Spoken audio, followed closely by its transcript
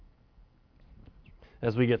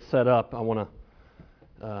as we get set up, I want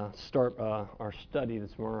to start our study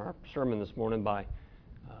this morning, our sermon this morning, by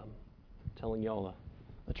telling y'all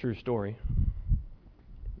a true story.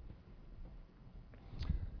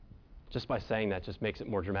 Just by saying that just makes it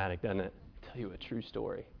more dramatic, doesn't it? Tell you a true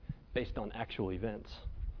story based on actual events.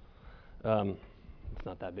 It's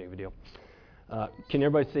not that big of a deal. Can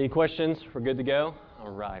everybody see any questions? We're good to go? All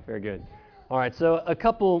right, very good. All right, so a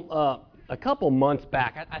couple months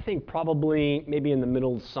back, I think probably maybe in the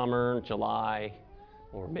middle of summer, July,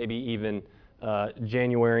 or maybe even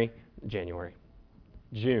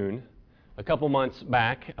June, a couple months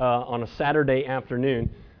back on a Saturday afternoon,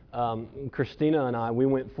 Christina and I, we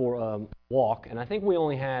went for a walk, and I think we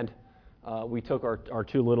only had, we took our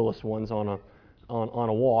two littlest ones on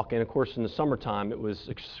a walk, and of course in the summertime it was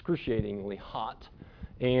excruciatingly hot,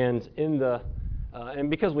 and and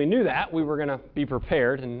because we knew that, we were going to be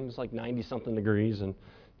prepared, and it was like 90-something degrees, and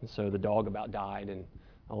so the dog about died and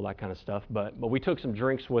all that kind of stuff, but we took some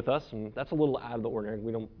drinks with us, and that's a little out of the ordinary.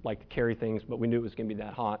 We don't like to carry things, but we knew it was going to be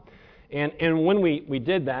that hot. And when we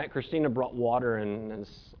did that, Christina brought water, and as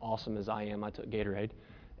awesome as I am, I took Gatorade.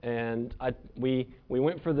 And we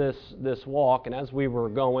went for this walk, and as we were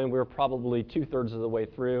going, we were probably 2/3 of the way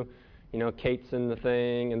through. You know, Kate's in the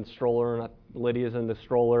thing and the stroller, and Lydia's in the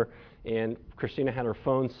stroller, and Christina had her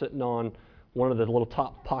phone sitting on one of the little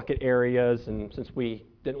top pocket areas, and since we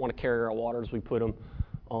didn't want to carry our waters, we put them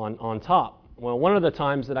on top. Well, one of the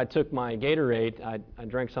times that I took my Gatorade, I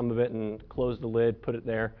drank some of it and closed the lid, put it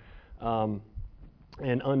there, and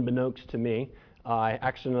unbeknownst to me, I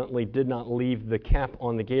accidentally did not leave the cap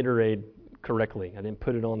on the Gatorade correctly. I didn't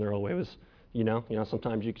put it on there all the way. It was, you know,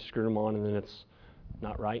 sometimes you can screw them on and then it's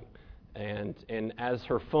not right. And as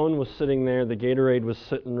her phone was sitting there, the Gatorade was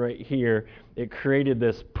sitting right here. It created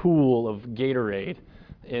this pool of Gatorade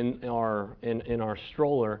in our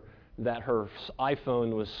stroller that her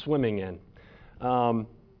iPhone was swimming in.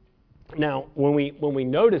 Now, when we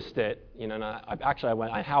noticed it, you know,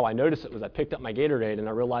 and how I noticed it was I picked up my Gatorade and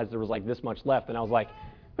I realized there was like this much left, and I was like,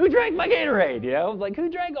 "Who drank my Gatorade?" You know, I was like, "Who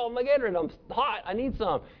drank all my Gatorade? I'm hot. I need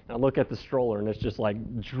some." And I look at the stroller and it's just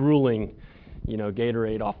like drooling, you know,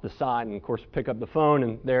 Gatorade off the side, and of course pick up the phone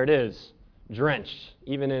and there it is, drenched,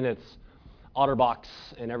 even in its OtterBox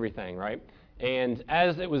and everything, right? And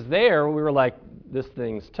as it was there, we were like, "This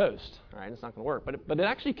thing's toast, right? It's not going to work." But it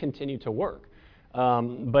actually continued to work.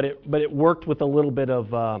 But it worked with a little bit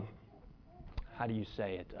of how do you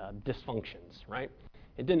say it, dysfunctions, right?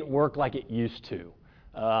 It didn't work like it used to.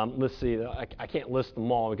 Let's see, I can't list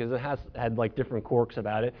them all because it had like different quirks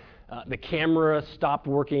about it. The camera stopped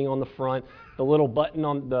working on the front. The little button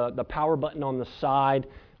on the power button on the side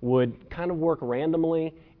would kind of work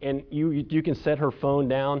randomly, and you can set her phone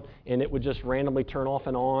down and it would just randomly turn off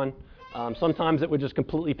and on. Sometimes it would just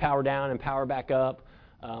completely power down and power back up.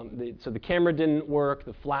 So the camera didn't work,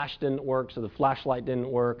 the flash didn't work, so the flashlight didn't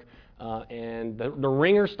work, and the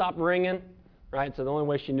ringer stopped ringing, right? So the only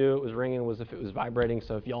way she knew it was ringing was if it was vibrating.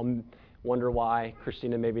 So if y'all wonder why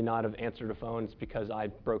Christina maybe not have answered the phone, it's because I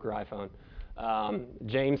broke her iPhone.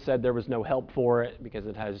 James said there was no help for it because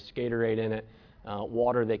it has Gatorade in it.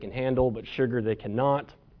 Water they can handle, but sugar they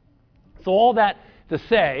cannot. So all that to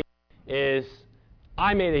say is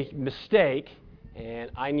I made a mistake,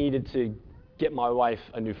 and I needed to get my wife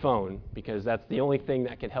a new phone because that's the only thing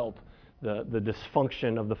that could help the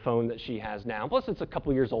dysfunction of the phone that she has now. Plus, it's a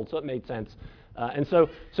couple years old, so it made sense. And so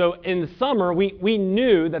in the summer, we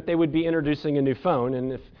knew that they would be introducing a new phone,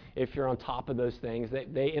 and if you're on top of those things,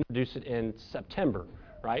 they introduce it in September,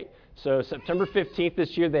 right? So September 15th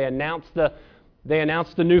this year, they announced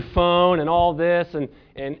the new phone and all this,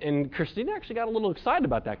 and Christina actually got a little excited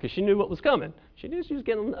about that because she knew what was coming. She knew she was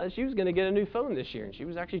going to get a new phone this year, and she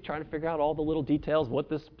was actually trying to figure out all the little details, what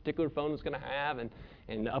this particular phone was going to have, and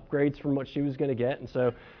upgrades from what she was going to get. And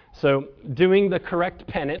so doing the correct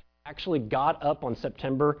penance, actually got up on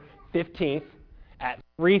September 15th at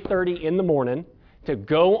 3:30 in the morning to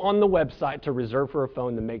go on the website to reserve her a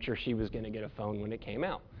phone to make sure she was going to get a phone when it came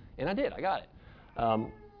out. And I did. I got it.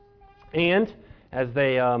 And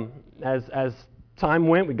as time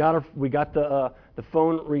went, we got the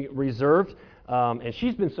phone reserved, and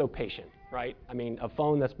she's been so patient, right? I mean, a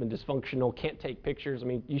phone that's been dysfunctional, can't take pictures. I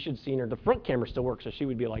mean, you should have seen her. The front camera still works, so she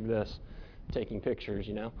would be like this, taking pictures,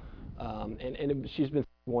 you know. She's been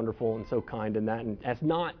wonderful and so kind in that, and has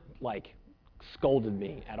not like scolded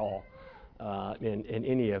me at all in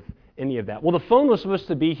any of that. Well, the phone was supposed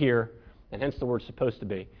to be here, and hence the word "supposed to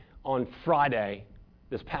be," on Friday.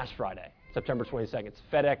 This past Friday, September 22nd.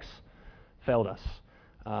 FedEx failed us,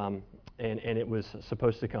 and it was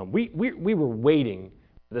supposed to come. We were waiting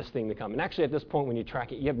this thing to come. And actually, at this point, when you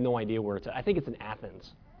track it, you have no idea where it's at. I think it's in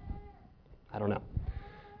Athens. I don't know.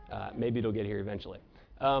 Maybe it'll get here eventually.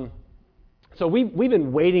 So we've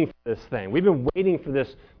been waiting for this thing. We've been waiting for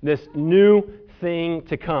this new thing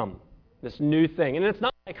to come. This new thing. And it's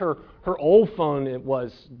not like her old phone, it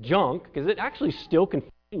was junk, because it actually still can,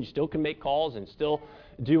 you still can make calls and still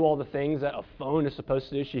do all the things that a phone is supposed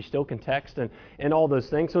to do. She still can text and all those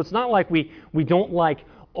things. So it's not like we don't like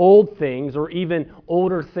old things or even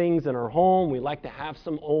older things in our home. We like to have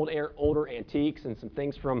some older antiques and some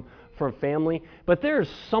things from family. But there's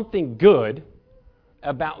something good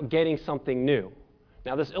about getting something new.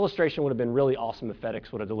 Now, this illustration would have been really awesome if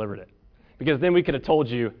FedEx would have delivered it, because then we could have told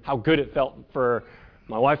you how good it felt for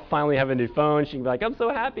my wife to finally have a new phone. She can be like, I'm so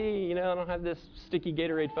happy, I don't have this sticky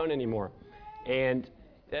Gatorade phone anymore. And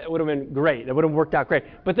it would have been great. It would have worked out great.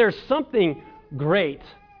 But there's something great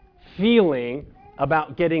feeling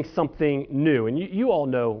about getting something new. And you all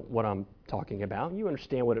know what I'm talking about. You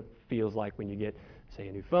understand what it feels like when you get, say,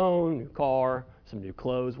 a new phone, new car, some new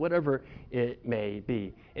clothes, whatever it may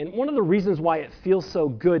be. And one of the reasons why it feels so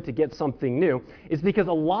good to get something new is because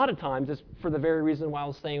a lot of times, it's for the very reason why I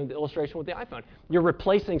was saying with the illustration with the iPhone, you're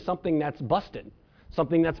replacing something that's busted,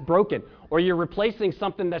 something that's broken, or you're replacing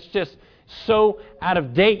something that's just so out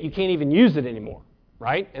of date you can't even use it anymore,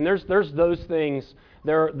 right? And there's those things,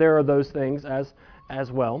 there are those things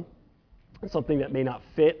as well. Something that may not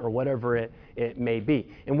fit or whatever it may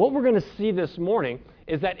be. And what we're going to see this morning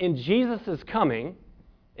is that in Jesus' coming,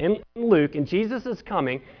 in Luke, in Jesus'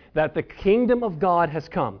 coming, that the kingdom of God has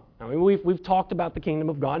come. I mean, we've talked about the kingdom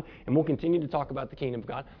of God, and we'll continue to talk about the kingdom of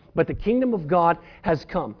God, but the kingdom of God has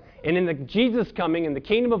come. And in the Jesus coming, in the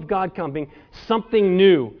kingdom of God coming, something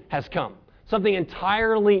new has come. Something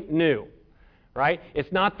entirely new, right?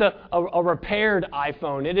 It's not a repaired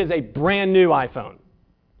iPhone. It is a brand new iPhone.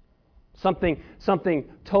 Something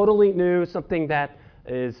totally new, something that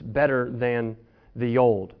is better than the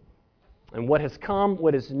old. And what has come,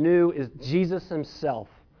 what is new, is Jesus himself,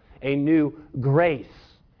 a new grace,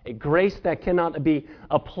 a grace that cannot be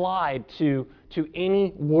applied to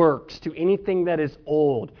any works, to anything that is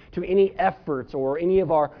old, to any efforts or any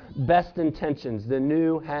of our best intentions. The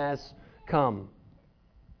new has come.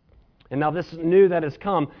 And now this new that has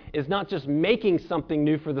come is not just making something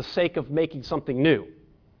new for the sake of making something new.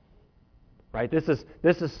 Right? This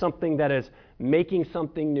is something that is making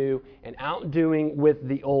something new and outdoing with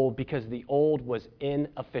the old, because the old was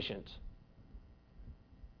inefficient.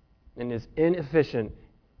 And is inefficient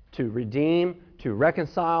to redeem, to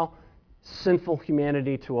reconcile sinful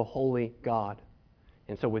humanity to a holy God.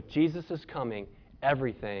 And so with Jesus' coming,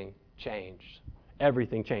 everything changed.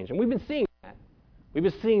 Everything changed. And we've been seeing that. We've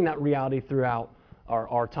been seeing that reality throughout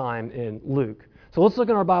our time in Luke. So let's look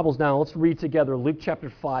in our Bibles now. Let's read together Luke chapter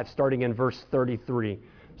 5, starting in verse 33.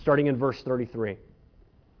 Starting in verse 33.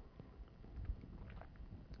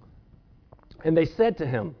 And they said to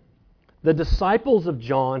him, the disciples of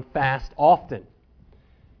John fast often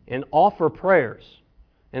and offer prayers,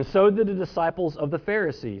 and so do the disciples of the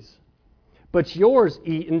Pharisees. But yours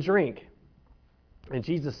eat and drink. And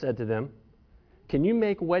Jesus said to them, can you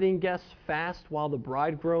make wedding guests fast while the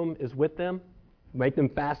bridegroom is with them? Make them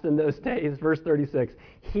fast in those days. Verse 36.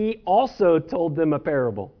 He also told them a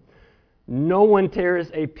parable. No one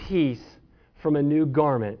tears a piece from a new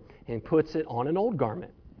garment and puts it on an old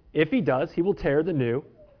garment. If he does, he will tear the new,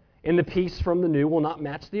 and the piece from the new will not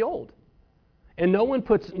match the old. And no one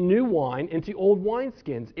puts new wine into old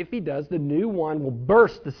wineskins. If he does, the new wine will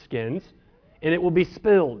burst the skins, and it will be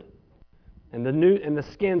spilled, and the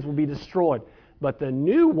skins will be destroyed. But the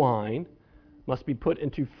new wine must be put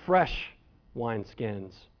into fresh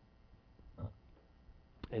wineskins.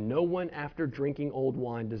 And no one after drinking old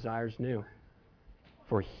wine desires new,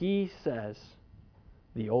 for he says,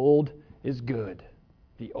 the old is good.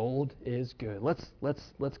 The old is good.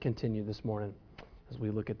 Let's continue this morning as we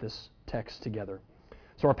look at this text together.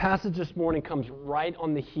 So our passage this morning comes right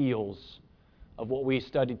on the heels of what we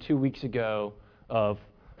studied 2 weeks ago of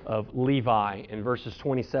Levi in verses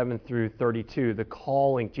 27 through 32, the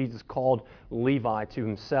calling. Jesus called Levi to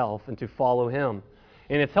himself and to follow him.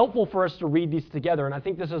 And it's helpful for us to read these together, and I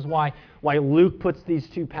think this is why Luke puts these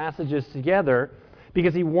two passages together,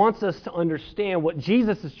 because he wants us to understand what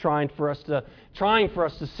Jesus is trying for us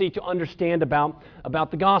to see, to understand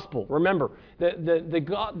about the gospel. Remember,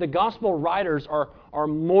 the gospel writers are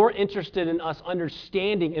more interested in us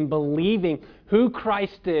understanding and believing who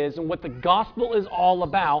Christ is and what the gospel is all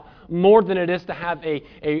about, more than it is to have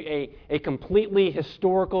a completely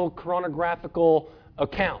historical, chronographical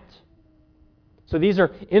account. So these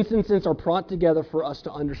are instances are brought together for us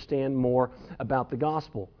to understand more about the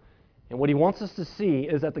gospel. And what he wants us to see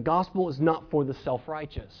is that the gospel is not for the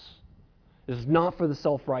self-righteous. It is not for the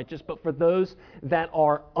self-righteous, but for those that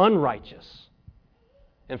are unrighteous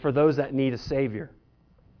and for those that need a Savior.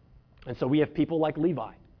 And so we have people like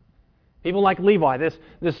Levi. People like Levi,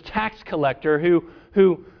 this tax collector who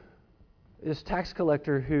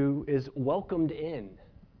is welcomed in,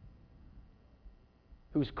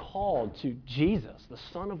 who's called to Jesus, the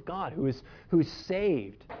Son of God, who's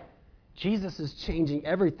saved. Jesus is changing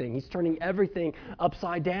everything. He's turning everything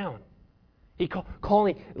upside down. He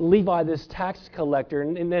calling Levi this tax collector,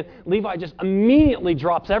 and then Levi just immediately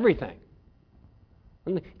drops everything.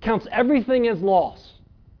 And counts everything as loss,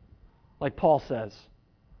 like Paul says.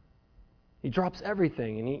 He drops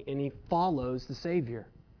everything, and he follows the Savior.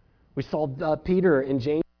 We saw Peter and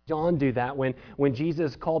James and John do that when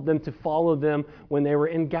Jesus called them to follow them when they were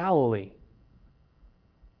in Galilee.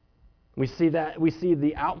 We see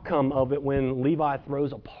the outcome of it when Levi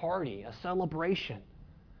throws a party, a celebration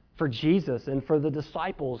for Jesus and for the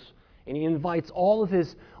disciples, and he invites all of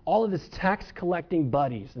his tax collecting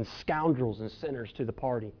buddies and scoundrels and sinners to the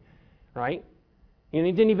party, right? And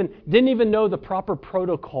he didn't even know the proper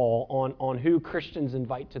protocol on who Christians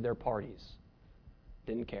invite to their parties.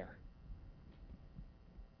 Didn't care.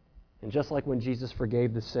 And just like when Jesus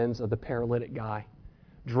forgave the sins of the paralytic guy,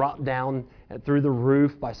 dropped down through the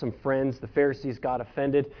roof by some friends, the Pharisees got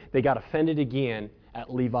offended. They got offended again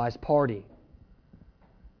at Levi's party.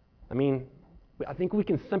 I mean, I think we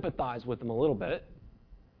can sympathize with them a little bit.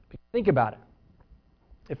 Think about it.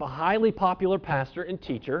 If a highly popular pastor and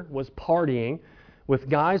teacher was partying with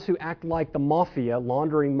guys who act like the mafia,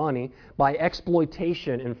 laundering money by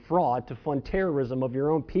exploitation and fraud to fund terrorism of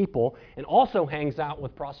your own people, and also hangs out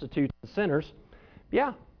with prostitutes and sinners,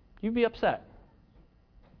 yeah, you'd be upset.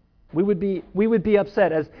 We would be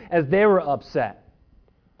upset as they were upset.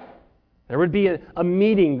 There would be a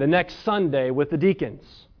meeting the next Sunday with the deacons.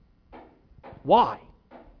 Why?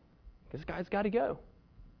 This guy's got to go.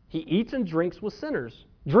 He eats and drinks with sinners.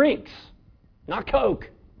 Drinks, not Coke.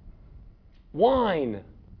 Wine,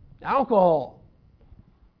 alcohol.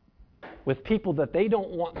 With people that they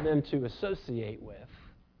don't want them to associate with.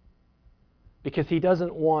 Because he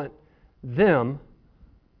doesn't want him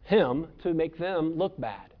to make them look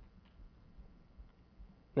bad.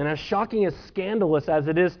 And as shocking, as scandalous as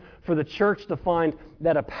it is for the church to find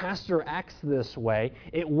that a pastor acts this way,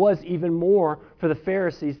 it was even more for the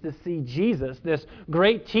Pharisees to see Jesus, this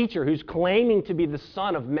great teacher who's claiming to be the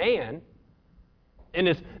Son of Man, and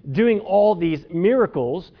is doing all these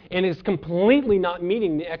miracles, and is completely not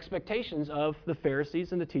meeting the expectations of the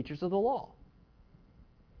Pharisees and the teachers of the law.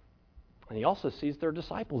 And he also sees their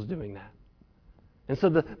disciples doing that. And so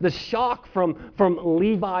the shock from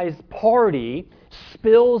Levi's party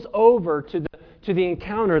spills over to the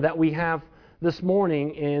encounter that we have this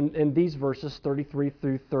morning in these verses 33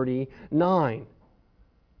 through 39.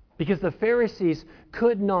 Because the Pharisees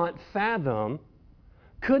could not fathom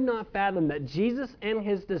that Jesus and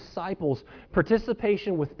his disciples'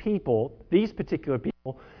 participation with people, these particular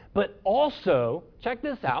people, but also, check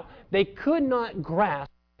this out, they could not grasp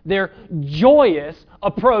their joyous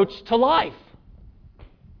approach to life.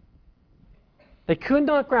 They could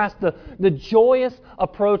not grasp the joyous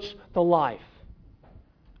approach to life.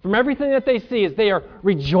 From everything that they see is they are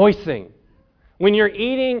rejoicing. When you're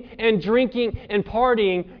eating and drinking and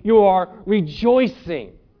partying, you are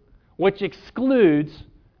rejoicing, which excludes,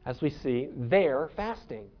 as we see, their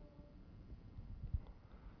fasting.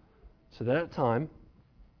 So that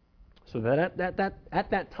at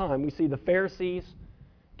that time, we see the Pharisees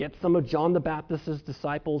get some of John the Baptist's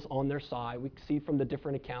disciples on their side. We see from the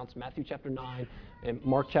different accounts, Matthew chapter 9 and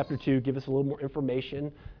Mark chapter 2 give us a little more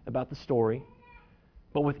information about the story.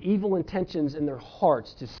 But with evil intentions in their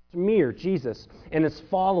hearts to smear Jesus and his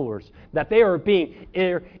followers, that they are being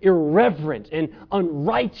irreverent and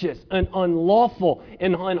unrighteous and unlawful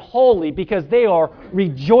and unholy because they are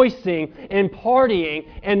rejoicing and partying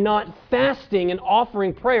and not fasting and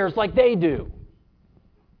offering prayers like they do.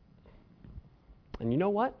 And you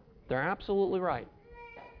know what? They're absolutely right.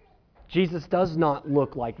 Jesus does not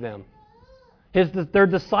look like them. Their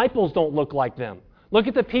disciples don't look like them. Look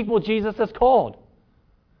at the people Jesus has called.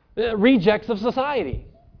 Rejects of society.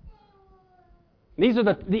 These are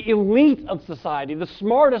the elite of society, the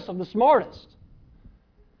smartest of the smartest.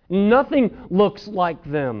 Nothing looks like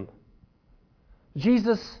them.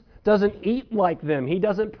 Jesus doesn't eat like them. He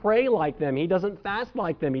doesn't pray like them. He doesn't fast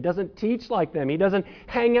like them. He doesn't teach like them. He doesn't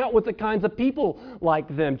hang out with the kinds of people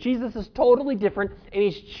like them. Jesus is totally different, and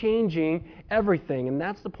he's changing everything. And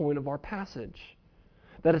that's the point of our passage.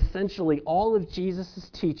 that essentially all of Jesus'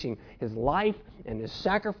 teaching, his life and his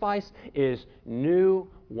sacrifice, is new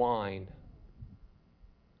wine.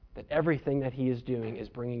 That everything that he is doing is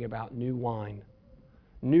bringing about new wine.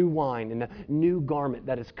 New wine and a new garment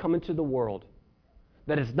that has come into the world,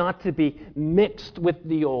 that is not to be mixed with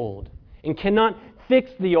the old and cannot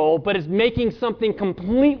fix the old, but is making something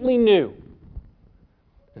completely new.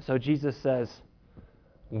 And so Jesus says,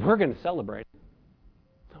 we're going to celebrate.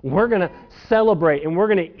 We're going to celebrate, and we're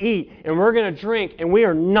going to eat, and we're going to drink, and we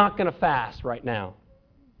are not going to fast right now.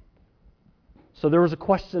 So there was a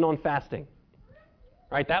question on fasting.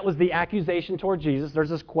 Right? That was the accusation toward Jesus. There's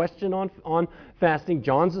this question on fasting.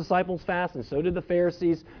 John's disciples fast, and so did the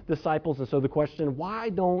Pharisees' disciples. And so the question, why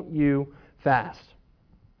don't you fast?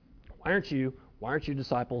 Why aren't you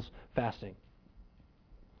disciples fasting?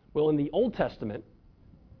 Well, in the Old Testament,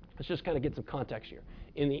 let's just kind of get some context here.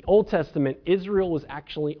 In the Old Testament, Israel was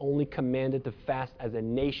actually only commanded to fast as a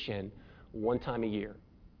nation one time a year.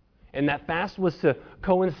 And that fast was to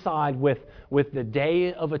coincide with the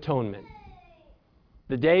Day of Atonement.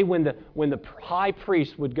 The day when the high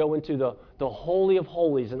priest would go into the Holy of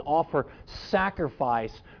Holies and offer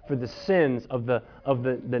sacrifice for the sins of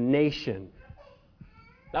the nation.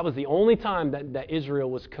 That was the only time that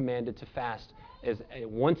Israel was commanded to fast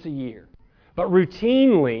once a year. But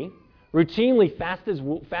routinely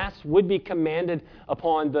fasts would be commanded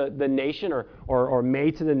upon the nation or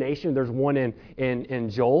made to the nation. There's one in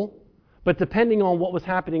Joel. But depending on what was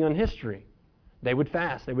happening on history, they would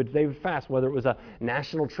fast. They would fast, whether it was a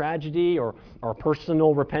national tragedy or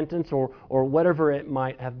personal repentance or whatever it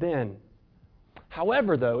might have been.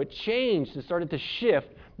 However, though, it changed. It started to shift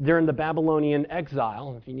during the Babylonian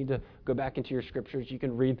exile. If you need to go back into your scriptures, you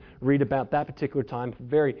can read about that particular time.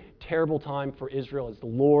 Very terrible time for Israel as the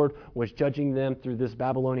Lord was judging them through this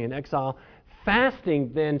Babylonian exile.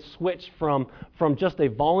 Fasting then switched from just a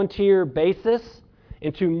volunteer basis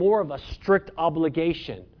into more of a strict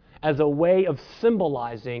obligation, as a way of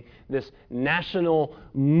symbolizing this national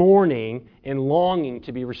mourning and longing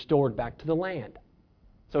to be restored back to the land.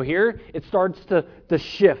 So here it starts to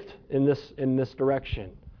shift in this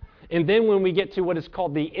direction. And then when we get to what is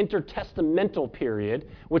called the intertestamental period,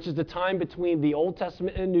 which is the time between the Old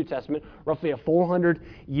Testament and the New Testament, roughly a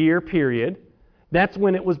 400-year period, that's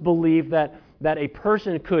when it was believed that a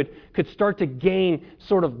person could start to gain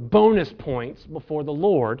sort of bonus points before the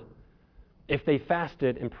Lord if they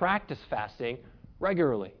fasted and practiced fasting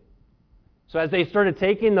regularly. So as they started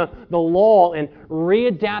taking the law and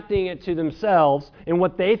readapting it to themselves and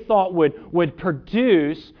what they thought would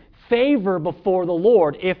produce favor before the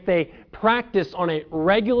Lord if they practiced on a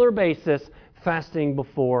regular basis fasting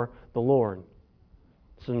before the Lord.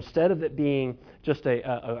 So instead of it being just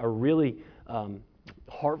a really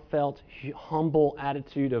heartfelt, humble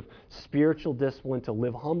attitude of spiritual discipline to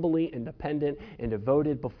live humbly, independent, and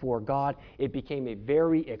devoted before God, it became a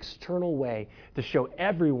very external way to show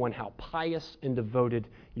everyone how pious and devoted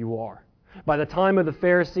you are. By the time of the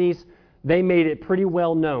Pharisees, they made it pretty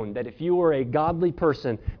well known that if you were a godly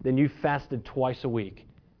person, then you fasted twice a week.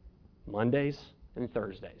 Mondays and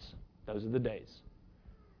Thursdays. Those are the days.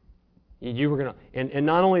 You were going to, and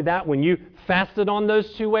not only that, when you fasted on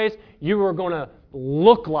those 2 ways, you were going to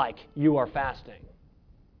look like you are fasting.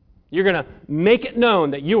 You're going to make it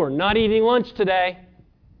known that you are not eating lunch today.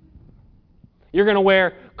 You're going to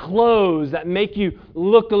wear clothes that make you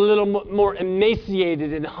look a little more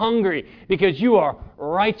emaciated and hungry because you are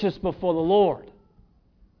righteous before the Lord.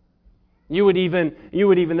 You would even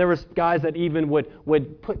there was guys that even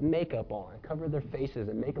would put makeup on, cover their faces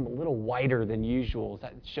and make them a little whiter than usual.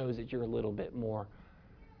 That shows that you're a little bit more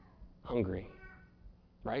hungry.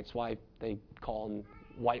 Right? That's why they call them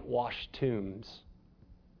whitewashed tombs.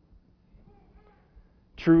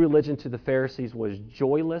 True religion to the Pharisees was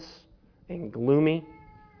joyless and gloomy,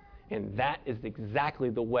 and that is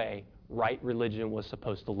exactly the way right religion was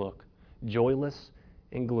supposed to look. Joyless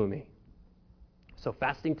and gloomy. So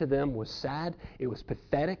fasting to them was sad, it was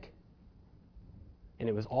pathetic, and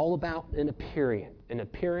it was all about an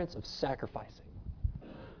appearance of sacrificing.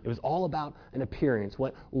 It was all about an appearance,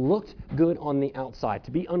 what looked good on the outside,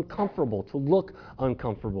 to be uncomfortable, to look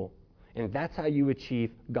uncomfortable. And that's how you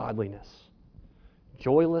achieve godliness.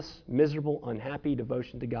 Joyless, miserable, unhappy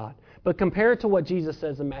devotion to God. But compare it to what Jesus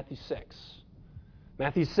says in Matthew 6.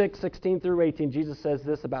 Matthew 6, 16 through 18, Jesus says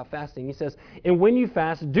this about fasting. He says, "And when you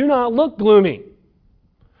fast, do not look gloomy.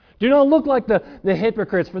 Do not look like the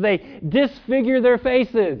hypocrites, for they disfigure their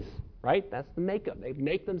faces." Right? That's the makeup. They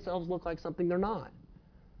make themselves look like something they're not,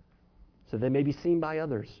 so they may be seen by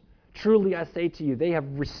others. Truly I say to you, they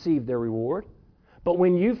have received their reward. But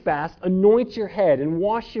when you fast, anoint your head and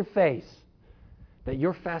wash your face, that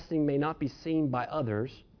your fasting may not be seen by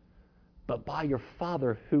others, but by your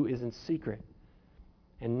Father who is in secret.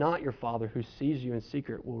 And not your Father who sees you in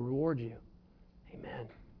secret will reward you. Amen.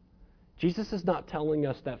 Jesus is not telling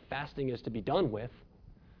us that fasting is to be done with,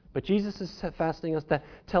 but Jesus is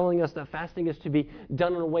telling us that fasting is to be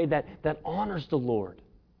done in a way that honors the Lord,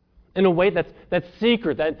 in a way that's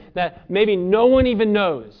secret, that maybe no one even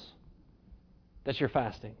knows that you're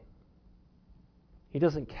fasting. He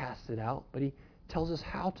doesn't cast it out, but He tells us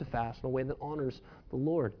how to fast in a way that honors the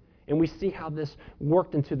Lord. And we see how this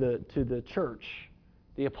worked into the church.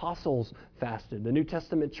 The apostles fasted. The New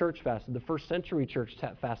Testament church fasted. The first century church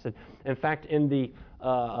fasted. In fact, in the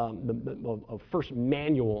first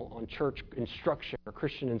manual on church instruction or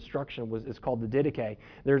Christian instruction is called the Didache.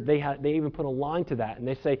 They even put a line to that, and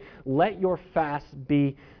they say, "Let your fast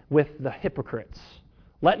be with the hypocrites.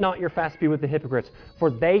 Let not your fast be with the hypocrites, for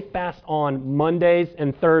they fast on Mondays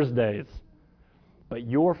and Thursdays, but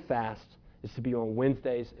your fast is to be on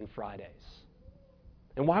Wednesdays and Fridays."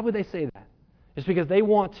 And why would they say that? It's because they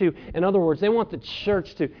want to, in other words, they want the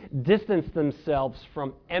church to distance themselves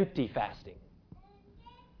from empty fasting.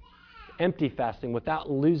 Empty fasting without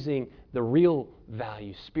losing the real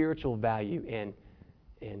value, spiritual value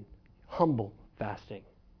in humble fasting.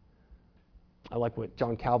 I like what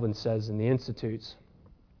John Calvin says in the Institutes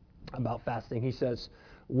about fasting. He says,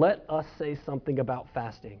 "Let us say something about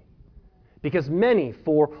fasting, because many,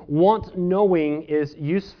 for want knowing its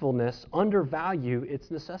usefulness, undervalue its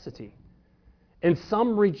necessity. And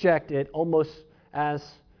some reject it almost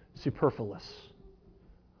as superfluous.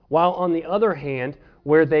 While on the other hand,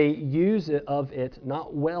 where they use it of it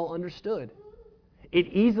not well understood, it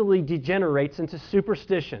easily degenerates into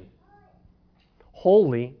superstition.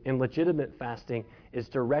 Holy and legitimate fasting is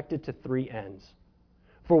directed to three ends.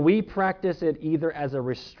 For we practice it either as a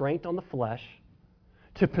restraint on the flesh,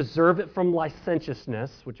 to preserve it from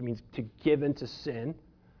licentiousness, which means to give into sin,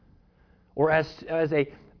 or as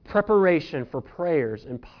a preparation for prayers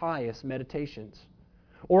and pious meditations,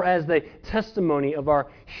 or as the testimony of our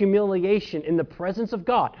humiliation in the presence of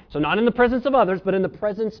God. So not in the presence of others, but in the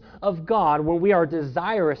presence of God, when we are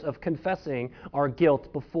desirous of confessing our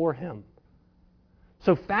guilt before Him."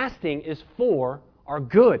 So fasting is for our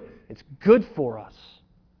good. It's good for us.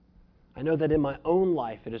 I know that in my own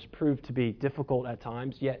life it has proved to be difficult at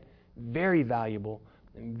times, yet very valuable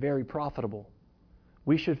and very profitable.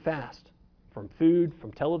 We should fast from food,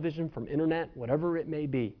 from television, from internet, whatever it may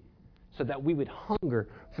be, so that we would hunger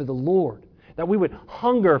for the Lord, that we would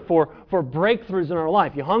hunger for breakthroughs in our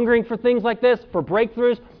life. You hungering for things like this, for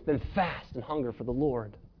breakthroughs? Then fast and hunger for the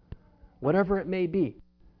Lord. Whatever it may be.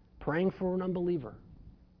 Praying for an unbeliever.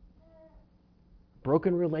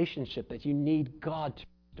 Broken relationship that you need God to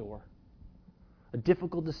restore. A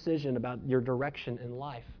difficult decision about your direction in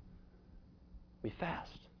life. We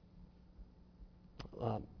fast.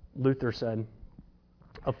 Luther said,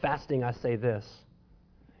 "Of fasting I say this,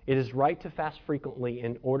 it is right to fast frequently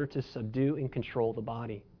in order to subdue and control the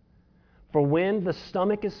body. For when the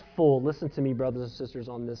stomach is full," listen to me, brothers and sisters,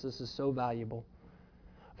 on this is so valuable.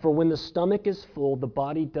 "For when the stomach is full, the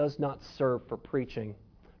body does not serve for preaching,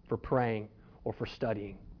 for praying, or for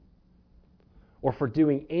studying, or for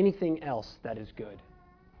doing anything else that is good.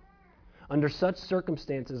 Under such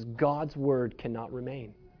circumstances, God's word cannot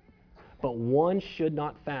remain. But one should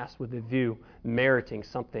not fast with a view meriting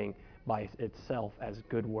something by itself as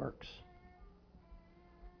good works."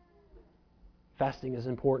 Fasting is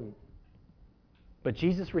important. But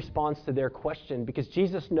Jesus responds to their question because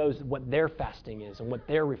Jesus knows what their fasting is and what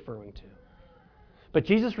they're referring to. But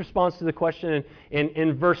Jesus responds to the question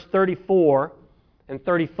in verse 34 and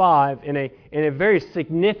 35 in a very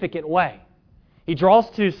significant way. He draws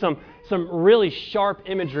to some really sharp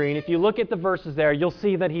imagery, and if you look at the verses there, you'll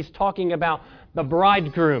see that he's talking about the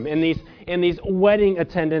bridegroom and these wedding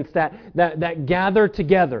attendants that gather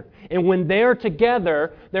together. And when they're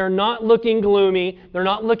together, they're not looking gloomy, they're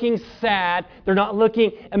not looking sad, they're not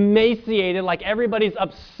looking emaciated like everybody's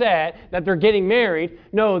upset that they're getting married.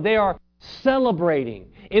 No, they are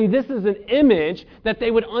celebrating. And this is an image that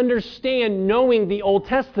they would understand knowing the Old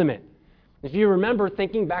Testament. If you remember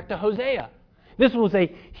thinking back to Hosea, this was a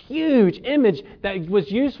huge image that was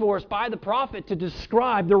used for us by the prophet to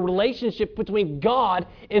describe the relationship between God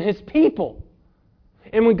and His people.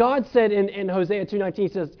 And when God said in Hosea 2:19, He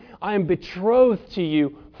says, "I am betrothed to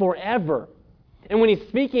you forever." And when He's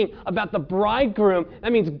speaking about the bridegroom,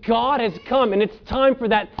 that means God has come, and it's time for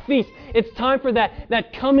that feast. It's time for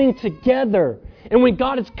that coming together. And when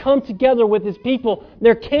God has come together with His people,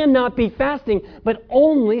 there cannot be fasting, but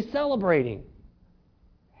only celebrating.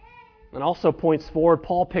 And also points forward,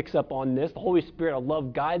 Paul picks up on this. The Holy Spirit, I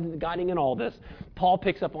love guiding in all this. Paul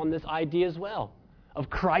picks up on this idea as well of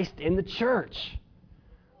Christ in the church.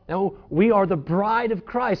 Now, we are the bride of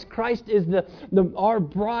Christ. Christ is our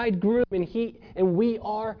bridegroom, and we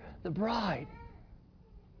are the bride.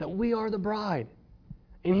 That we are the bride.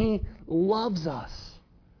 And He loves us.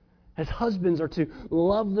 As husbands are to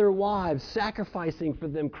love their wives, sacrificing for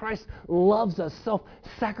them. Christ loves us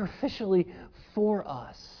self-sacrificially for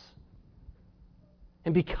us.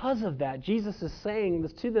 And because of that, Jesus is saying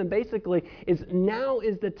this to them basically, now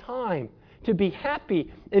is the time to be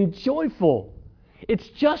happy and joyful. It's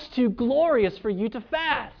just too glorious for you to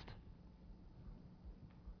fast.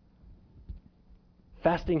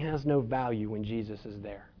 Fasting has no value when Jesus is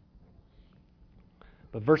there.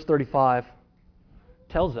 But verse 35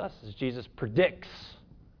 tells us, as Jesus predicts,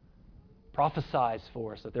 prophesies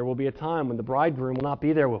for us, that there will be a time when the bridegroom will not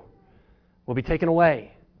be there, will be taken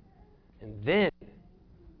away. And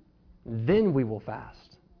then we will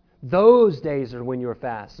fast. Those days are when you're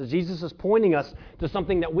fast. So Jesus is pointing us to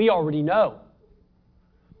something that we already know.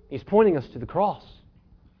 He's pointing us to the cross.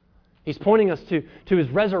 He's pointing us to His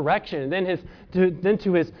resurrection, and then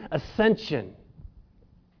to His ascension.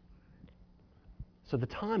 So the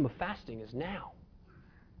time of fasting is now.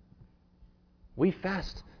 We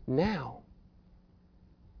fast now.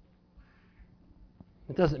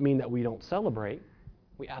 It doesn't mean that we don't celebrate.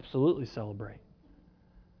 We absolutely celebrate.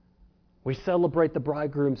 We celebrate the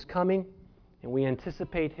bridegroom's coming, and we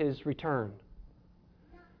anticipate His return.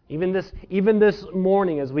 Even this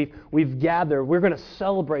morning, as we've gathered, we're going to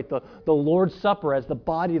celebrate the Lord's Supper as the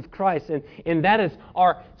body of Christ. And that is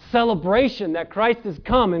our celebration that Christ has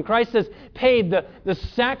come and Christ has paid the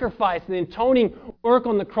sacrifice, the atoning work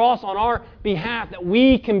on the cross on our behalf, that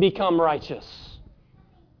we can become righteous.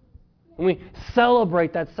 And we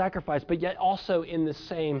celebrate that sacrifice, but yet also in the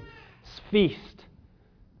same feast,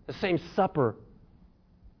 the same supper,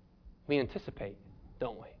 we anticipate,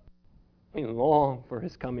 don't we? We long for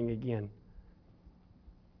His coming again.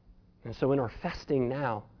 And so in our fasting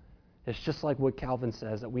now, it's just like what Calvin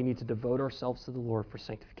says, that we need to devote ourselves to the Lord for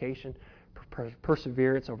sanctification, for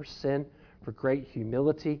perseverance over sin, for great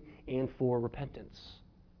humility, and for repentance.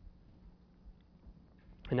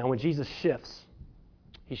 And now when Jesus shifts,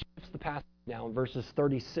 He shifts the passage now in verses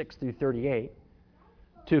 36 through 38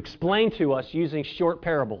 to explain to us using short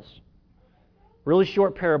parables. Really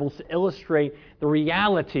short parables to illustrate the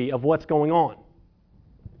reality of what's going on.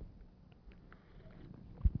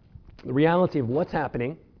 The reality of what's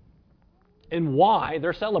happening and why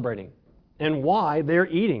they're celebrating and why they're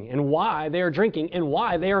eating and why they are drinking and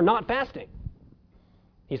why they are not fasting.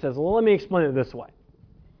 He says, well, let me explain it this way.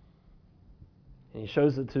 And He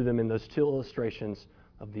shows it to them in those two illustrations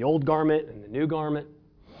of the old garment and the new garment.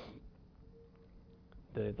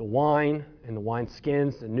 The wine and the wine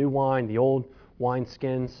skins, the new wine, the old wine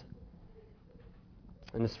skins.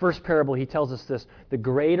 In this first parable, He tells us this: the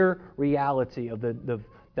greater reality of the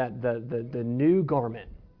new garment.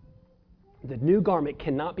 The new garment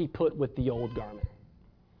cannot be put with the old garment.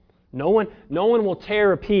 No one will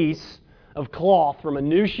tear a piece of cloth from a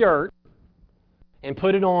new shirt and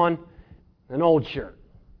put it on an old shirt.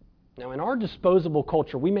 Now, in our disposable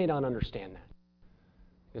culture, we may not understand that,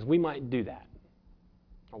 because we might do that.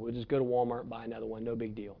 Or we'll just go to Walmart, buy another one, no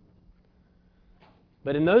big deal.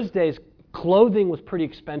 But in those days, clothing was pretty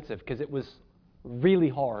expensive because it was really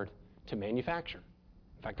hard to manufacture.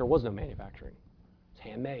 In fact, there was no manufacturing. It's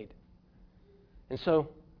handmade. And so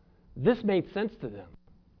this made sense to them.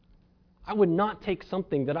 I would not take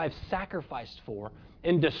something that I've sacrificed for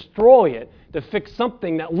and destroy it to fix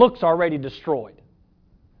something that looks already destroyed.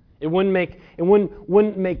 It wouldn't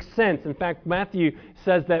make sense. In fact, Matthew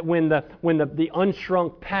says that when the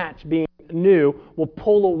unshrunk patch being new will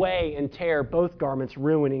pull away and tear both garments,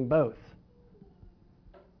 ruining both.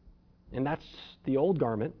 And that's the old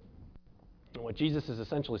garment. And what Jesus is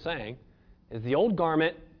essentially saying is the old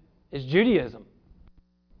garment is Judaism.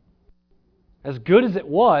 As good as it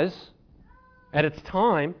was at its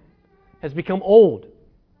time, has become old.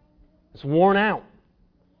 It's worn out.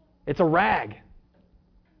 It's a rag.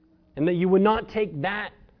 And that you would not take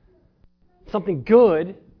that, something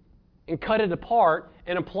good, and cut it apart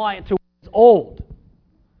and apply it to what is old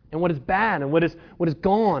and what is bad and what is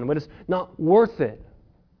gone, what is not worth it.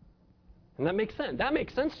 And that makes sense. That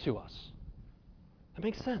makes sense to us. That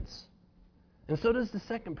makes sense. And so does the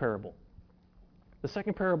second parable. The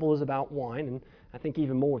second parable is about wine, and I think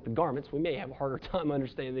even more with the garments. We may have a harder time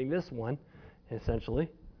understanding this one, essentially.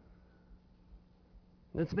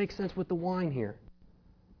 This makes sense with the wine here.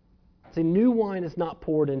 See, new wine is not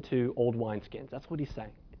poured into old wineskins. That's what he's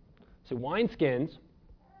saying. So wineskins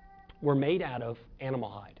were made out of animal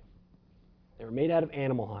hide. They were made out of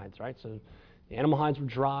animal hides, right? So the animal hides were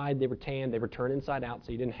dried, they were tanned, they were turned inside out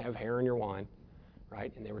so you didn't have hair in your wine,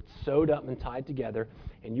 right? And they were sewed up and tied together,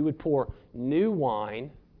 and you would pour new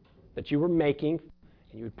wine that you were making,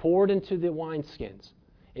 and you would pour it into the wineskins.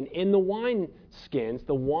 And in the wineskins,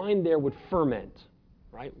 the wine there would ferment,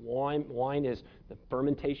 right? Wine is the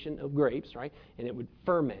fermentation of grapes, right? And it would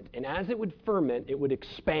ferment. And as it would ferment, it would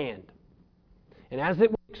expand. And as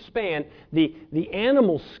it would expand, the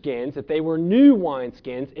animal skins, if they were new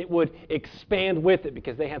wineskins, it would expand with it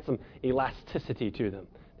because they had some elasticity to them.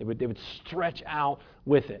 They would stretch out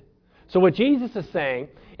with it. So what Jesus is saying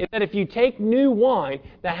is that if you take new wine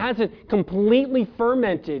that hasn't completely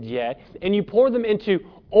fermented yet and you pour them into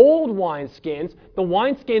old wineskins, the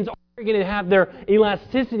wineskins are going to have their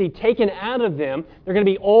elasticity taken out of them. They're going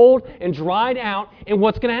to be old and dried out, and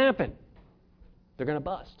what's going to happen? They're going to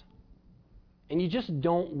bust. And you just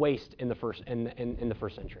don't waste in the first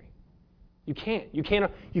century. You can't. You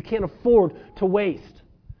can't afford to waste.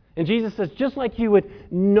 And Jesus says, just like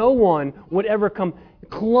no one would ever come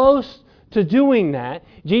close to doing that,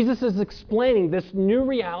 Jesus is explaining this new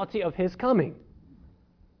reality of His coming.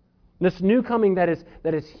 This new coming that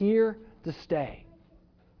is here to stay.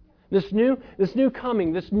 This new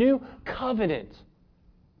coming, this new covenant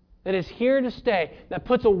that is here to stay, that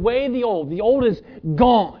puts away the old. The old is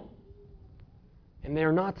gone. And they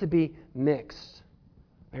are not to be mixed.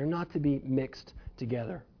 They are not to be mixed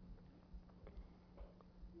together.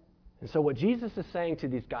 And so what Jesus is saying to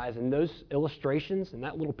these guys in those illustrations, in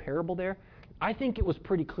that little parable there, I think it was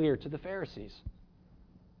pretty clear to the Pharisees.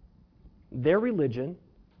 Their religion,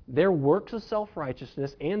 their works of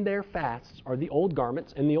self-righteousness, and their fasts are the old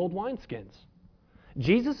garments and the old wineskins.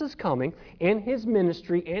 Jesus is coming, and His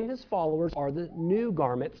ministry and His followers are the new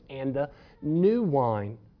garments and the new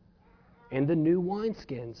wine and the new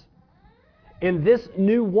wineskins. And this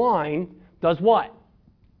new wine does what?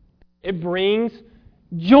 It brings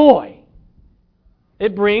joy.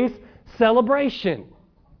 It brings celebration.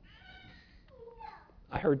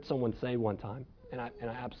 I heard someone say one time, and I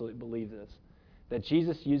absolutely believe this, that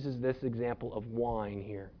Jesus uses this example of wine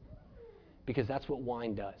here because that's what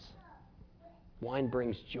wine does. Wine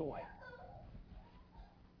brings joy.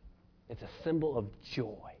 It's a symbol of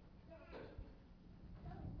joy.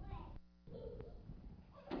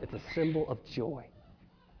 It's a symbol of joy.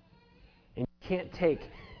 And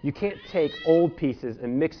you can't take old pieces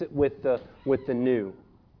and mix it with the new.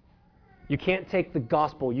 You can't take the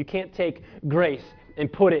gospel, you can't take grace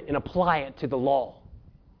and put it and apply it to the law.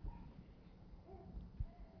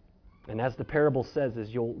 And as the parable says, is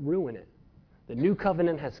you'll ruin it. The new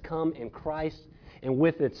covenant has come in Christ, and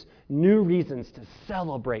with its new reasons to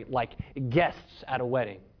celebrate like guests at a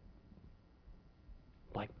wedding.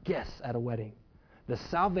 Like guests at a wedding. The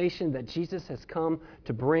salvation that Jesus has come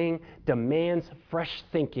to bring demands fresh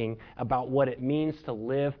thinking about what it means to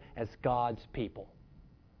live as God's people.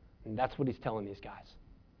 And that's what He's telling these guys.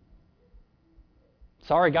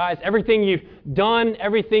 Sorry, guys, everything you've done,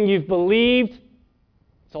 everything you've believed,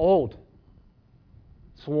 it's old.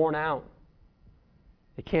 It's worn out.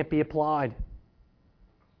 It can't be applied.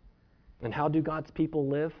 And how do God's people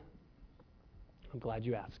live? I'm glad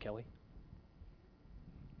you asked, Kelly.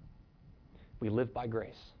 We live by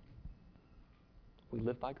grace. We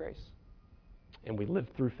live by grace. And we live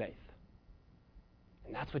through faith.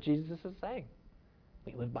 And that's what Jesus is saying.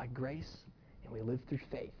 We live by grace and we live through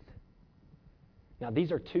faith. Now,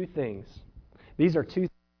 these are two things. These are two things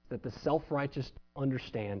that the self-righteous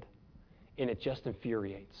understand, and it just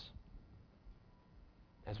infuriates.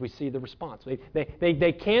 As we see the response.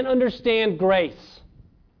 They can't understand grace.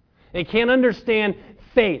 They can't understand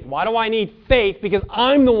faith. Why do I need faith? Because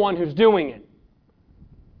I'm the one who's doing it.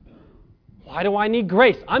 Why do I need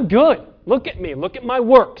grace? I'm good. Look at me. Look at my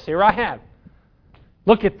works. Here I have.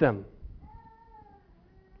 Look at them.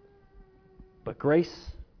 But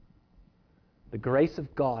grace, the grace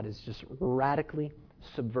of God is just radically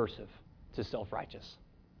subversive to self-righteous.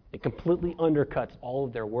 It completely undercuts all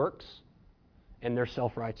of their works and their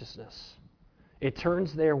self-righteousness. It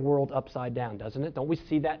turns their world upside down, doesn't it? Don't we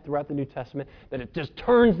see that throughout the New Testament? That it just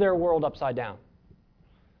turns their world upside down.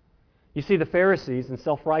 You see, the Pharisees and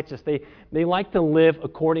self-righteous, they like to live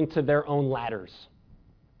according to their own ladders.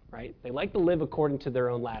 Right? They like to live according to their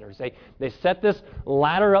own ladders. They set this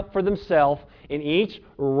ladder up for themselves, and each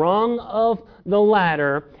rung of the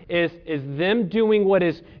ladder is them doing what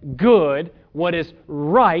is good, what is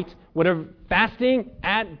right, whatever, fasting,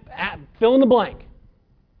 fill in the blank,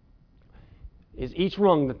 is each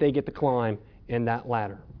rung that they get to climb in that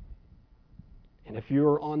ladder. And if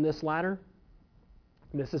you're on this ladder,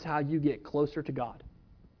 this is how you get closer to God.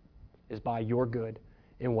 is by your good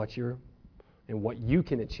and what you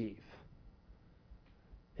can achieve.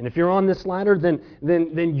 And if you're on this ladder,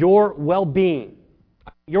 then your well-being,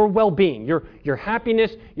 your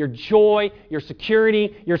happiness, your joy, your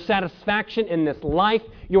security, your satisfaction in this life,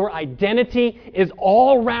 your identity is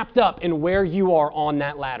all wrapped up in where you are on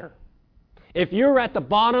that ladder. If you're at the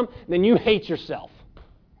bottom, then you hate yourself.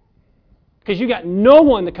 Because you got no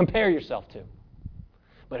one to compare yourself to.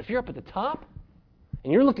 But if you're up at the top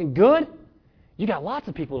and you're looking good, you got lots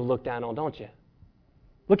of people to look down on, don't you?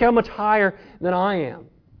 Look how much higher than I am.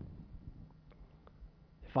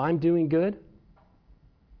 If I'm doing good,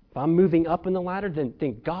 if I'm moving up in the ladder,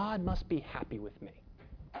 then God must be happy with me.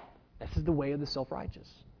 This is the way of the self-righteous.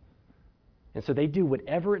 And so they do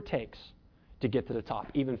whatever it takes to get to the top,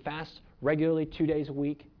 even fast, regularly, 2 days a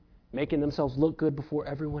week, making themselves look good before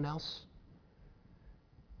everyone else.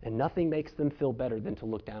 And nothing makes them feel better than to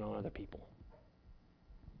look down on other people.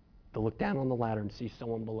 To look down on the ladder and see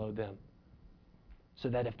someone below them. So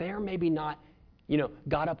that if they're maybe not,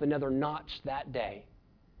 got up another notch that day,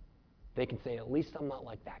 they can say, at least I'm not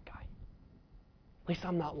like that guy. At least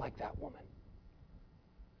I'm not like that woman.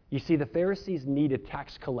 You see, the Pharisees needed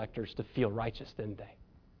tax collectors to feel righteous, didn't they?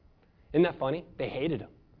 Isn't that funny? They hated them,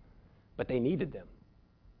 but they needed them.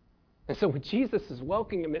 And so when Jesus is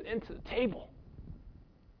welcoming them into the table,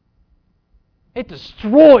 it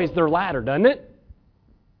destroys their ladder, doesn't it?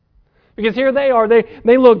 Because here they are,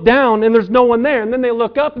 they look down and there's no one there. And then they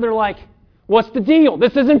look up and they're like, what's the deal?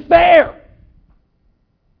 This isn't fair.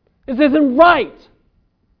 This isn't right.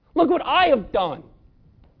 Look what I have done.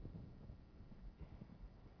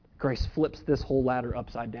 Grace flips this whole ladder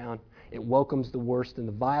upside down. It welcomes the worst and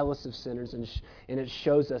the vilest of sinners, and it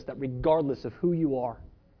shows us that regardless of who you are,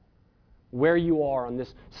 where you are on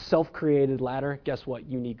this self-created ladder, guess what?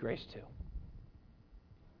 You need grace too.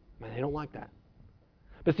 Man, they don't like that.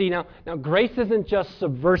 But see, now grace isn't just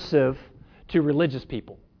subversive to religious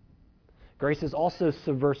people. Grace is also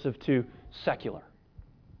subversive to secular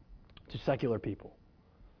people.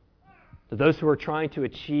 To those who are trying to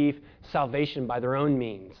achieve salvation by their own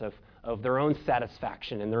means, of their own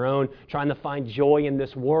satisfaction and their own trying to find joy in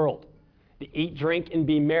this world. The eat, drink, and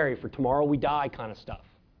be merry, for tomorrow we die kind of stuff.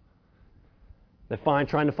 They're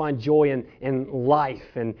trying to find joy in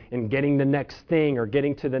life and getting the next thing or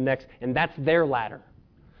getting to the next, and that's their ladder.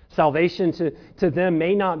 Salvation to them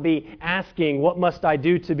may not be asking, what must I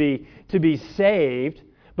do to be saved?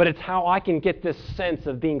 But it's how I can get this sense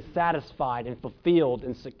of being satisfied and fulfilled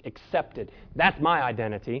and accepted. That's my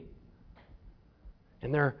identity.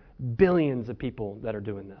 And there are billions of people that are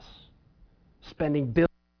doing this. Spending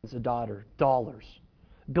billions of dollars.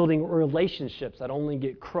 Building relationships that only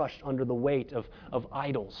get crushed under the weight of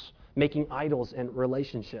idols. Making idols in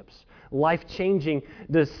relationships. Life-changing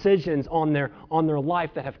decisions on their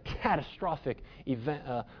life that have catastrophic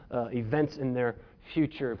events in their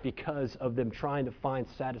future because of them trying to find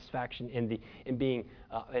satisfaction in being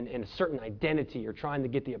in a certain identity or trying to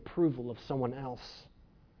get the approval of someone else.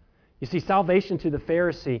 You see, salvation to the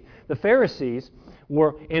Pharisees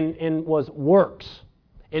was works,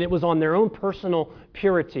 and it was on their own personal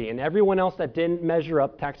purity. And everyone else that didn't measure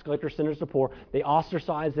up, tax collectors, sinners, the poor, they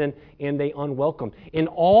ostracized and they unwelcomed. In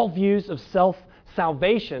all views of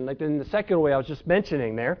self-salvation, like in the secular way I was just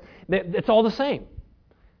mentioning there, it's all the same.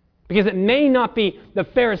 Because it may not be the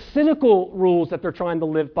Pharisaical rules that they're trying to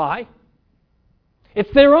live by. It's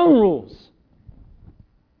their own rules.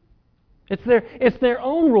 It's their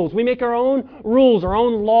own rules. We make our own rules, our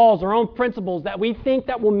own laws, our own principles that we think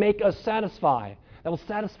that will make us satisfy, that will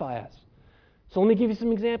satisfy us. So let me give you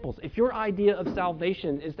some examples. If your idea of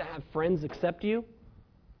salvation is to have friends accept you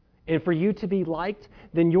and for you to be liked,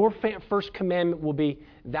 then your first commandment will be,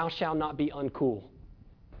 thou shalt not be uncool.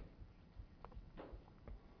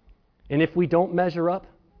 And if we don't measure up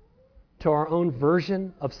to our own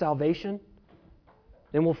version of salvation,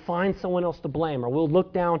 then we'll find someone else to blame, or we'll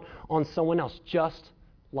look down on someone else, just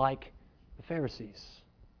like the Pharisees.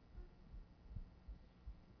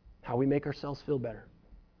 How we make ourselves feel better.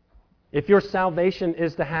 If your salvation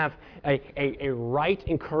is to have a right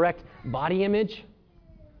and correct body image,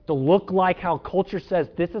 to look like how culture says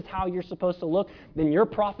this is how you're supposed to look, then your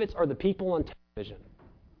prophets are the people on television.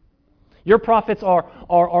 Your prophets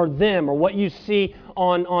are them, or what you see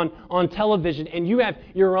on television. And you have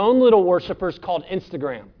your own little worshipers called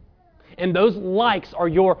Instagram. And those likes are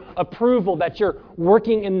your approval that you're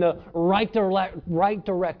working in the right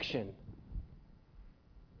direction.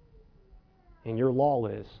 And your law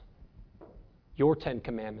is, your 10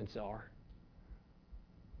 commandments are,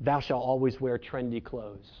 thou shalt always wear trendy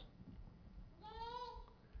clothes.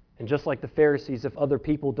 And just like the Pharisees, if other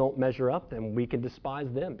people don't measure up, then we can despise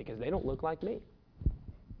them because they don't look like me.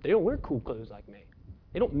 They don't wear cool clothes like me.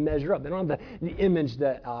 They don't measure up. They don't have the image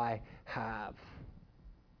that I have.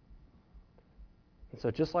 And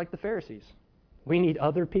so just like the Pharisees, we need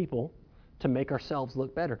other people to make ourselves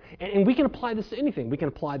look better. And we can apply this to anything. We can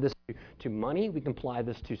apply this to money. We can apply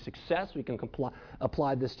this to success. We can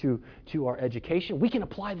apply this to our education. We can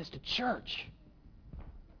apply this to church.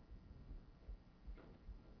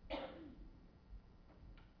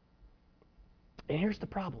 And here's the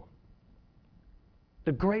problem.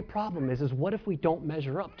 The great problem is what if we don't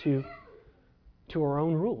measure up to our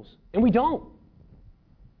own rules? And we don't.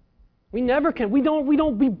 We never can. We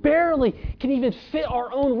barely can even fit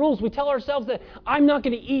our own rules. We tell ourselves that I'm not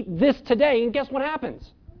going to eat this today, and guess what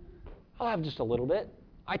happens? I'll have just a little bit.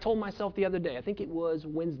 I told myself the other day, I think it was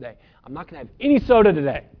Wednesday, I'm not going to have any soda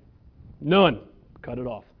today. None. Cut it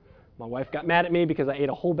off. My wife got mad at me because I ate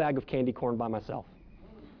a whole bag of candy corn by myself.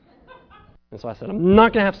 And so I said, I'm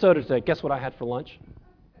not going to have soda today. Guess what I had for lunch?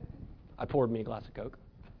 I poured me a glass of Coke.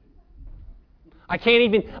 I can't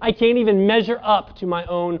even measure up to my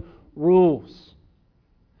own rules.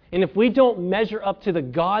 And if we don't measure up to the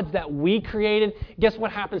gods that we created, guess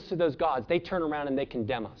what happens to those gods? They turn around and they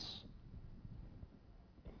condemn us.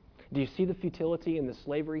 Do you see the futility and the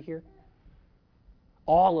slavery here?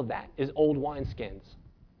 All of that is old wineskins.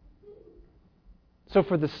 So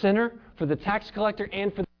for the sinner, for the tax collector,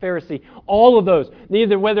 and for the Pharisee, all of those,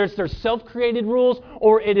 neither whether it's their self-created rules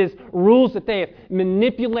or it is rules that they have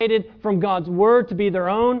manipulated from God's Word to be their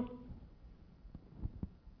own,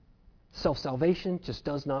 self-salvation just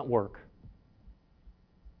does not work.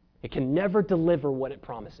 It can never deliver what it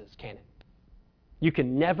promises, can it? You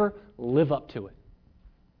can never live up to it.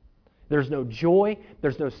 There's no joy,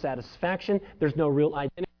 there's no satisfaction, there's no real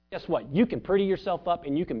identity. Guess what? You can pretty yourself up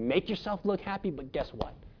and you can make yourself look happy, but guess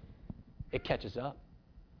what? It catches up.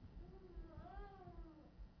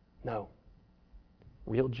 No.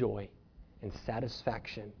 Real joy and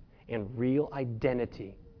satisfaction and real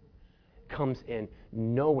identity comes in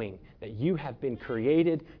knowing that you have been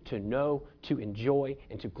created to know, to enjoy,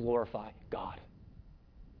 and to glorify God.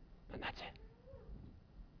 And that's it.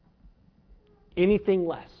 Anything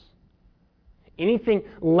less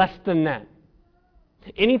than that,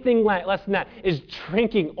 anything less than that is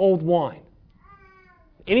drinking old wine.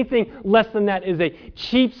 Anything less than that is a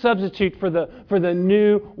cheap substitute for the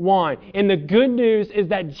new wine. And the good news is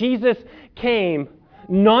that Jesus came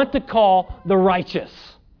not to call the righteous,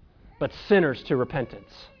 but sinners to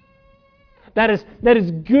repentance. That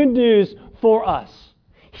is good news for us.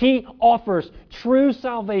 He offers true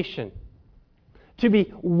salvation to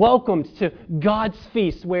be welcomed to God's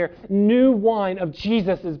feast where new wine of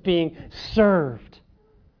Jesus is being served.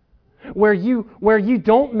 Where you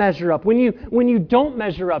don't measure up. When you don't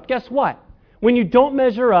measure up, guess what? When you don't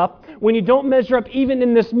measure up even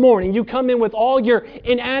in this morning, you come in with all your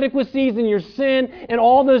inadequacies and your sin and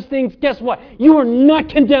all those things, guess what? You are not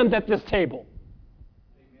condemned at this table.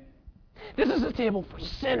 This is a table for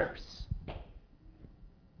sinners.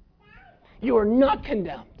 You are not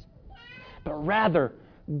condemned. But rather,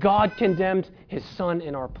 God condemned His Son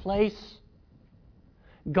in our place.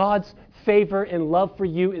 God's favor and love for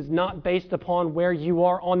you is not based upon where you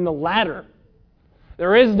are on the ladder.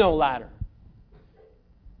 There is no ladder.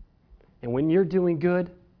 And when you're doing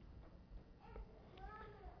good,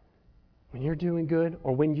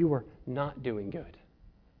 or when you are not doing good,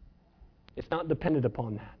 it's not dependent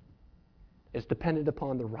upon that. It's dependent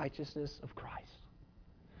upon the righteousness of Christ.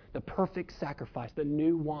 The perfect sacrifice, the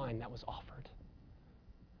new wine that was offered,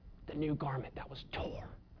 the new garment that was torn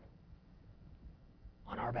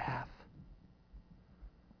on our behalf.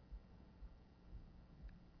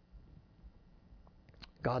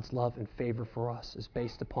 God's love and favor for us is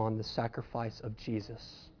based upon the sacrifice of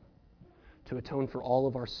Jesus to atone for all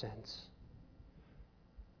of our sins.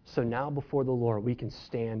 So now before the Lord we can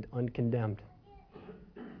stand uncondemned.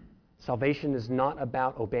 Salvation is not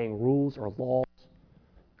about obeying rules or laws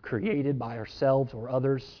created by ourselves or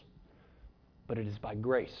others, but it is by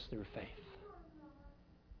grace through faith.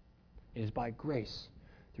 It is by grace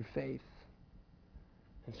through faith.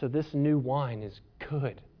 And so this new wine is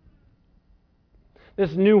good.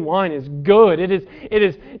 This new wine is good. It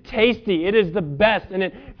is tasty. It is the best. And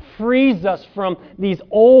it frees us from these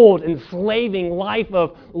old enslaving life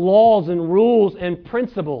of laws and rules and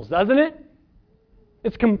principles, doesn't it?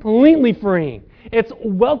 It's completely freeing. It's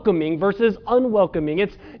welcoming versus unwelcoming.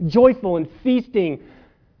 It's joyful and feasting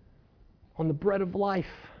on the bread of life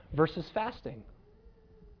versus fasting.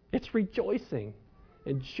 It's rejoicing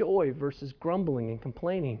and joy versus grumbling and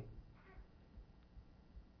complaining.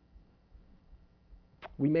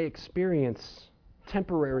 We may experience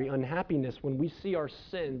temporary unhappiness when we see our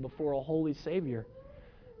sin before a holy Savior.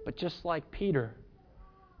 But just like Peter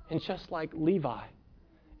and just like Levi,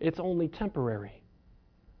 it's only temporary.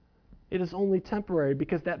 It is only temporary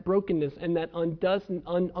because that brokenness and that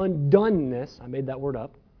undoneness, I made that word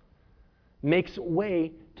up, makes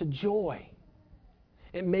way to joy.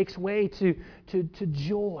 It makes way to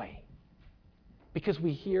joy because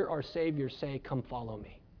we hear our Savior say, "Come follow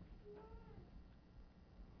me."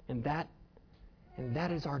 And that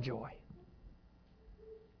is our joy.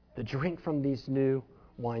 The drink from these new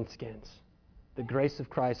wineskins, the grace of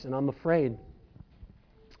Christ. And I'm afraid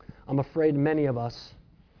many of us,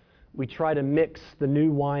 we try to mix the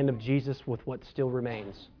new wine of Jesus with what still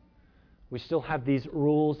remains. We still have these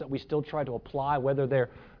rules that we still try to apply, whether they're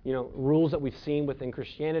rules that we've seen within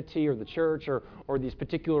Christianity or the church, or these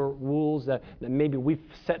particular rules that maybe we've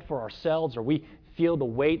set for ourselves, or we feel the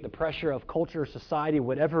weight, the pressure of culture, society,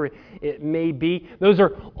 whatever it may be. Those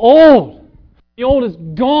are old. The old is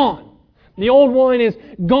gone. The old wine is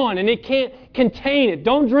gone, and it can't contain it.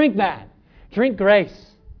 Don't drink that. Drink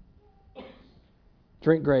grace.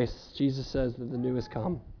 Drink grace. Jesus says that the new has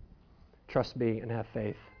come. Trust me and have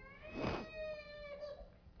faith.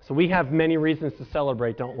 So we have many reasons to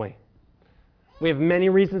celebrate, don't we? We have many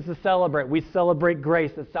reasons to celebrate. We celebrate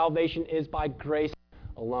grace, that salvation is by grace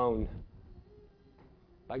alone.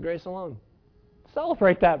 By grace alone.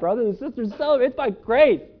 Celebrate that, brothers and sisters. Celebrate. It's by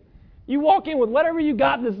grace. You walk in with whatever you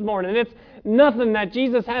got this morning, and it's nothing that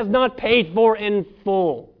Jesus has not paid for in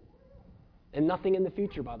full. And nothing in the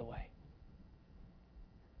future, by the way.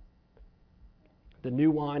 The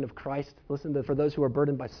new wine of Christ, listen, for those who are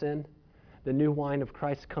burdened by sin, the new wine of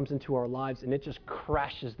Christ comes into our lives, and it just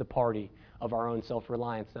crashes the party of our own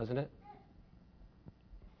self-reliance, doesn't it?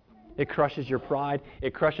 It crushes your pride.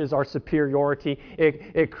 It crushes our superiority.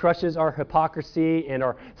 It crushes our hypocrisy and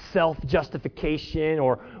our self-justification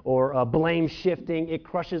or blame shifting. It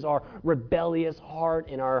crushes our rebellious heart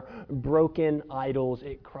and our broken idols.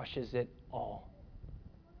 It crushes it all.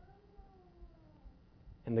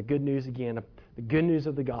 And the good news again, the good news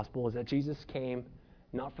of the gospel is that Jesus came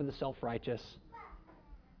not for the self-righteous,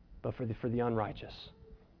 but for the unrighteous.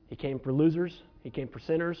 He came for losers. He came for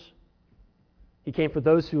sinners. He came for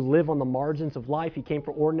those who live on the margins of life. He came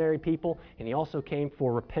for ordinary people, and He also came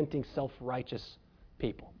for repenting, self-righteous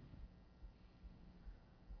people.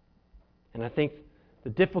 And I think the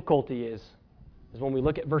difficulty is when we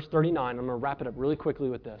look at verse 39, I'm going to wrap it up really quickly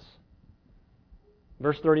with this.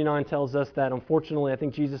 Verse 39 tells us that, unfortunately, I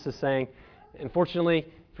think Jesus is saying, unfortunately,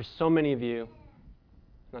 for so many of you,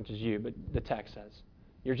 not just you, but the text says,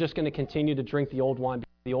 you're just going to continue to drink the old wine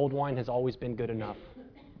because the old wine has always been good enough.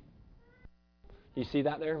 You see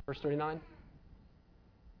that there, verse 39?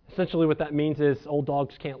 Essentially what that means is old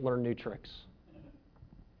dogs can't learn new tricks.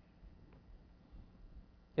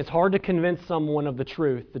 It's hard to convince someone of the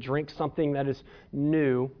truth to drink something that is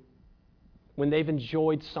new when they've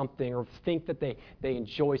enjoyed something or think that they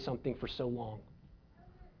enjoy something for so long.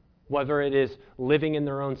 Whether it is living in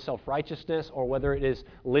their own self-righteousness or whether it is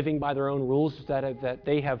living by their own rules that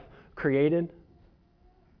they have created.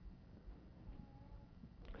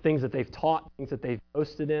 Things that they've taught, things that they've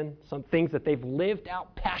boasted in, some things that they've lived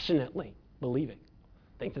out passionately believing,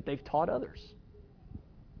 things that they've taught others.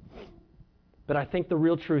 But I think the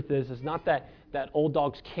real truth is not that old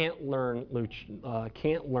dogs can't learn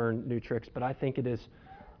new tricks, but I think it is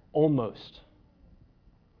almost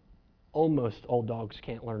old dogs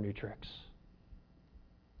can't learn new tricks.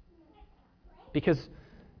 Because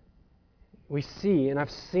we see, and I've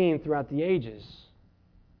seen throughout the ages,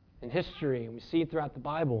 in history, and we see it throughout the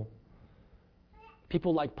Bible,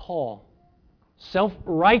 people like Paul,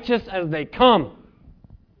 self-righteous as they come,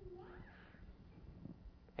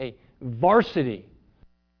 a varsity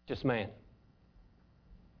just man,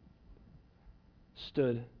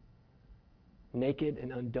 stood naked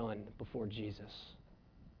and undone before Jesus.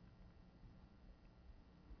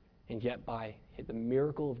 And yet by the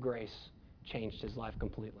miracle of grace, changed his life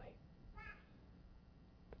completely.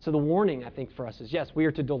 So the warning, I think, for us is, yes, we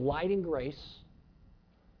are to delight in grace,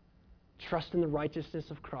 trust in the righteousness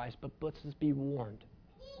of Christ, but let's just be warned.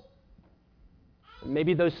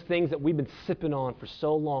 Maybe those things that we've been sipping on for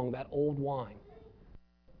so long, that old wine,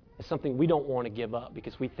 is something we don't want to give up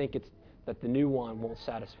because we think it's that the new wine won't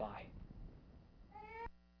satisfy.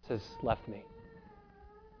 It says, left me.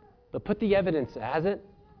 But put the evidence, has it?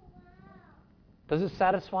 Does it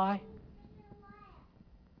satisfy?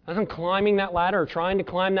 Isn't climbing that ladder or trying to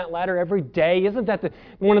climb that ladder every day, isn't that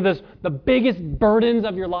one of the biggest burdens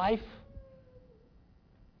of your life?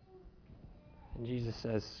 And Jesus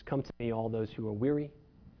says, come to me, all those who are weary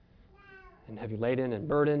and heavy laden and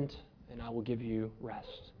burdened, and I will give you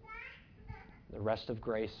rest. The rest of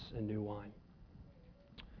grace and new wine.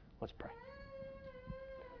 Let's pray.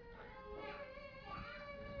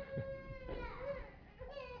 Amen.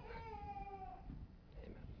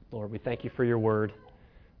 Lord, we thank you for your word.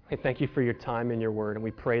 We thank you for your time in your word, and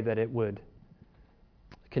we pray that it would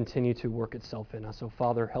continue to work itself in us. So,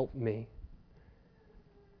 Father, help me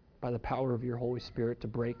by the power of your Holy Spirit to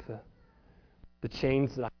break the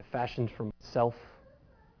chains that I have fashioned for myself,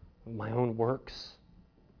 of my own works,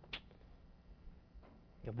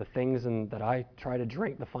 of the things that I try to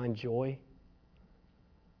drink to find joy.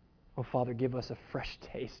 Oh, Father, give us a fresh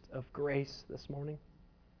taste of grace this morning.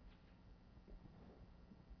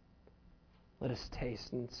 Let us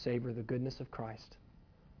taste and savor the goodness of Christ,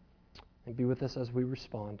 and be with us as we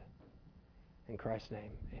respond. In Christ's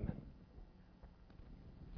name, amen.